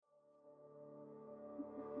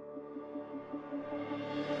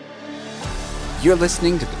You're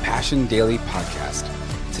listening to the Passion Daily Podcast.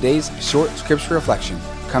 Today's short scripture reflection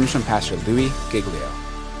comes from Pastor Louis Giglio.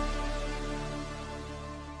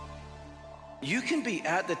 You can be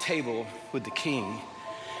at the table with the king,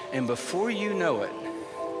 and before you know it,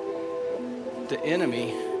 the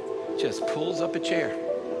enemy just pulls up a chair.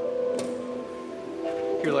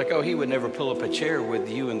 You're like, oh, he would never pull up a chair with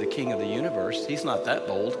you and the king of the universe. He's not that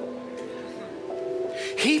bold.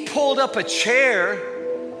 He pulled up a chair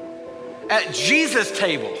at Jesus'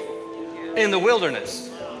 table in the wilderness.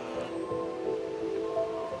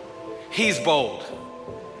 He's bold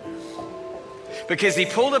because he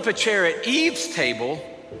pulled up a chair at Eve's table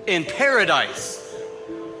in paradise,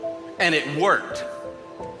 and it worked.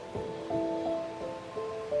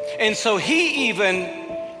 And so he even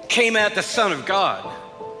came at the Son of God.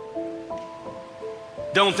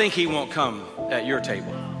 Don't think he won't come at your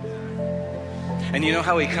table. And you know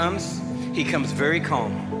how he comes? He comes very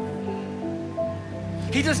calm.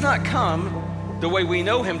 He does not come the way we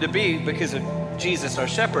know him to be because of Jesus, our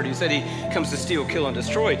shepherd, who said he comes to steal, kill, and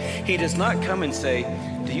destroy. He does not come and say,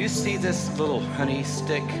 do you see this little honey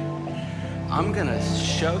stick? I'm gonna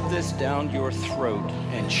shove this down your throat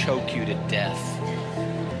and choke you to death.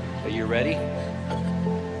 Are you ready?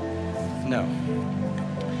 No.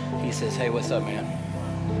 He says, hey, what's up, man?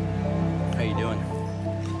 How you doing?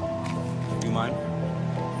 You mind?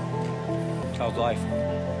 How's life?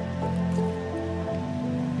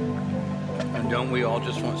 And don't we all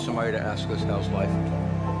just want somebody to ask us, how's life?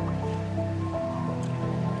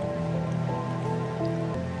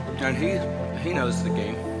 And he knows the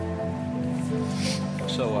game.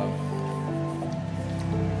 So,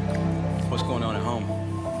 what's going on at home?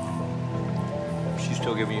 She's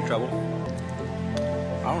still giving you trouble?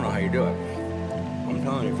 I don't know how you do it. I'm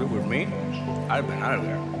telling you, if it was me, I'd have been out of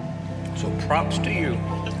there. So props to you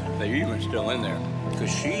that you're even still in there,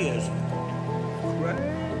 because she is crazy.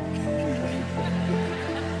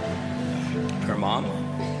 Her mom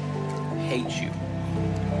hates you.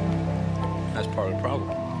 That's part of the problem.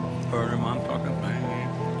 Her and her mom talking.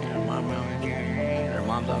 Her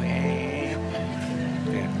mom's like, yeah.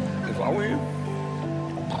 If I were you,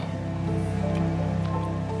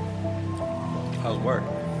 how's work?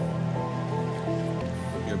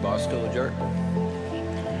 Your boss still a jerk?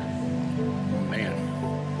 Man,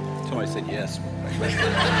 somebody said yes.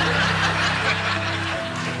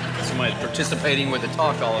 Somebody's participating with the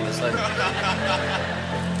talk all of a sudden.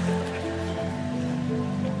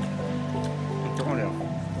 I'm telling you,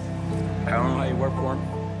 I don't know how you work for him.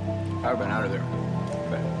 I've been out of there.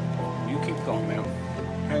 But you keep going, man.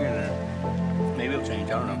 Hang in there. Maybe it'll change.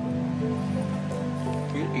 I don't know.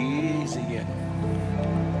 Get easy getting.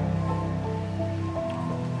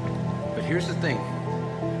 But here's the thing.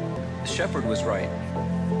 The shepherd was right.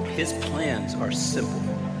 His plans are simple.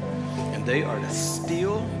 And they are to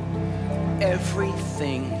steal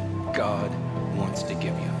everything God wants to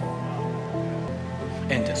give you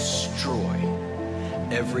and destroy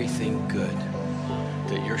everything good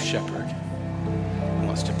that your shepherd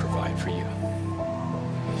wants to provide for you.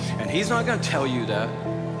 And he's not going to tell you that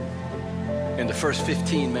in the first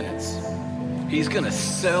 15 minutes. He's going to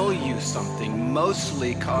sell you something,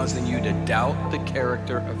 mostly causing you to doubt the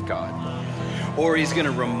character of God. Or he's going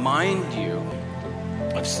to remind you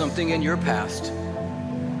of something in your past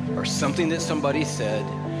or something that somebody said,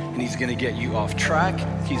 and he's going to get you off track.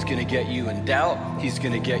 He's going to get you in doubt. He's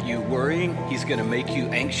going to get you worrying. He's going to make you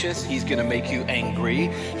anxious. He's going to make you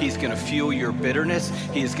angry. He's going to fuel your bitterness.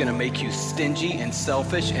 He is going to make you stingy and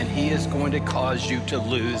selfish, and he is going to cause you to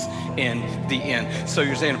lose in the end. So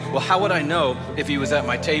you're saying, well, how would I know if he was at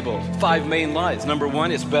my table? 5 main lies. Number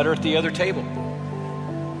 1, it's better at the other table.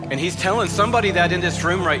 And he's telling somebody that in this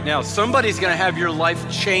room right now. Somebody's going to have your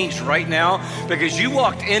life changed right now because you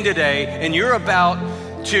walked in today and you're about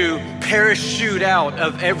to parachute out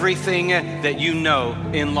of everything that you know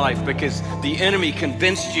in life because the enemy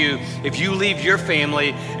convinced you if you leave your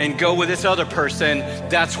family and go with this other person,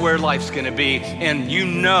 that's where life's going to be. And you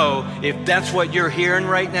know if that's what you're hearing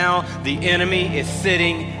right now, the enemy is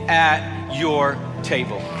sitting at your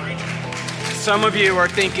table. Some of you are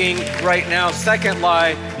thinking right now, second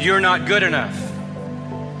lie, you're not good enough.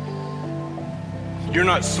 You're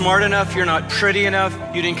not smart enough. You're not pretty enough.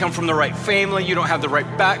 You didn't come from the right family. You don't have the right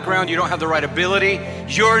background. You don't have the right ability.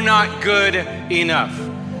 You're not good enough.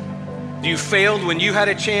 You failed when you had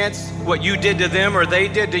a chance. What you did to them or they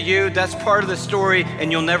did to you, that's part of the story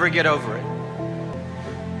and you'll never get over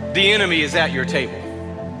it. The enemy is at your table.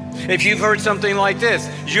 If you've heard something like this,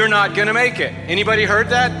 you're not going to make it. Anybody heard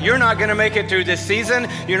that? You're not going to make it through this season.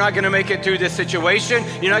 You're not going to make it through this situation.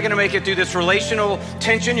 You're not going to make it through this relational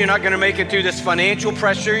tension. You're not going to make it through this financial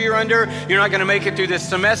pressure you're under. You're not going to make it through this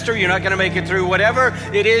semester. You're not going to make it through whatever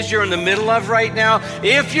it is you're in the middle of right now.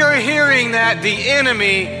 If you're hearing that, the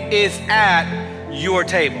enemy is at your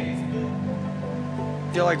table.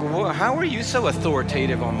 You're like, well, how are you so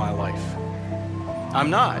authoritative on my life? I'm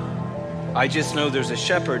not. I just know there's a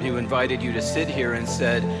shepherd who invited you to sit here and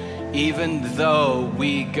said, even though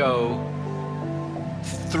we go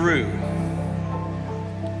through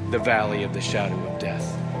the valley of the shadow of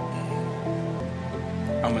death,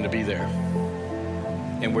 I'm going to be there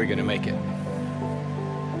and we're going to make it.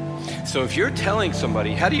 So if you're telling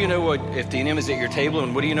somebody, how do you know if the enemy's at your table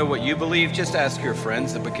and what do you know what you believe? Just ask your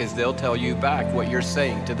friends, because they'll tell you back what you're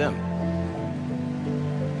saying to them.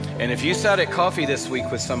 And if you sat at coffee this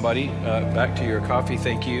week with somebody, back to your coffee,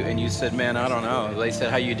 thank you, and you said, man, I don't know. They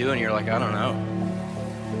said, how you doing? You're like, I don't know.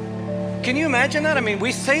 Can you imagine that? I mean,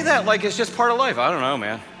 we say that like it's just part of life. I don't know,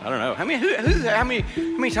 man. I don't know. How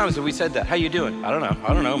many times have we said that? How you doing? I don't know.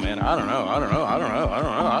 I don't know, man. I don't know. I don't know. I don't know. I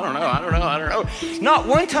don't know. I don't know. I don't know. I don't know. Not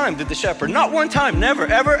one time did the shepherd, not one time, never,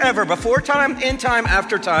 ever, ever, before time, in time,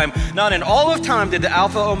 after time, not in all of time did the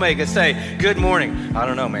Alpha Omega say, good morning. I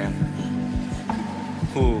don't know, man.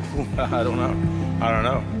 Ooh, I don't know. I don't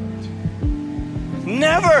know.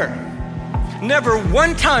 Never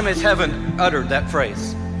one time has heaven uttered that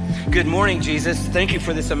phrase. Good morning, Jesus. Thank you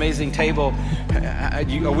for this amazing table. Are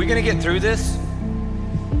we going to get through this?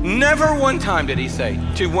 Never one time did he say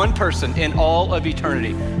to one person in all of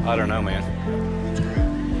eternity, I don't know, man.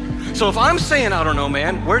 So if I'm saying I don't know,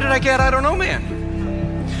 man, where did I get I don't know, man?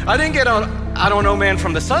 I didn't get I don't know, man,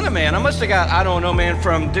 from the Son of Man. I must have got I don't know, man,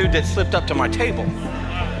 from dude that slipped up to my table.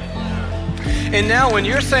 And now when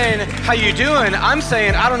you're saying, how you doing? I'm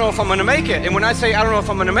saying, I don't know if I'm going to make it. And when I say, I don't know if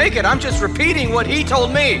I'm going to make it, I'm just repeating what he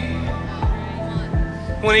told me.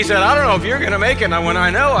 When he said, I don't know if you're going to make it. And when I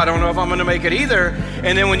know, I don't know if I'm going to make it either.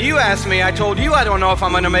 And then when you asked me, I told you I don't know if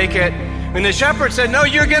I'm going to make it. And the shepherd said, no,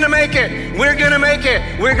 you're going to make it. We're going to make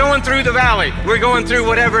it. We're going through the valley. We're going through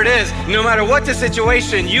whatever it is. No matter what the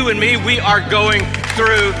situation, you and me, we are going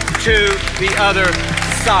through to the other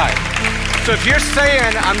side. So if you're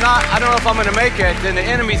saying, I don't know if I'm going to make it, then the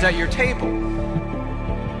enemy's at your table.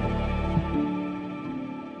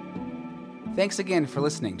 Thanks again for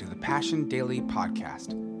listening to the Passion Daily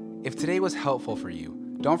Podcast. If today was helpful for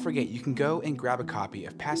you, don't forget you can go and grab a copy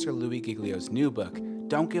of Pastor Louis Giglio's new book,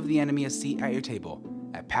 Don't Give the Enemy a Seat at Your Table,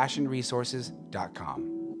 at passionresources.com.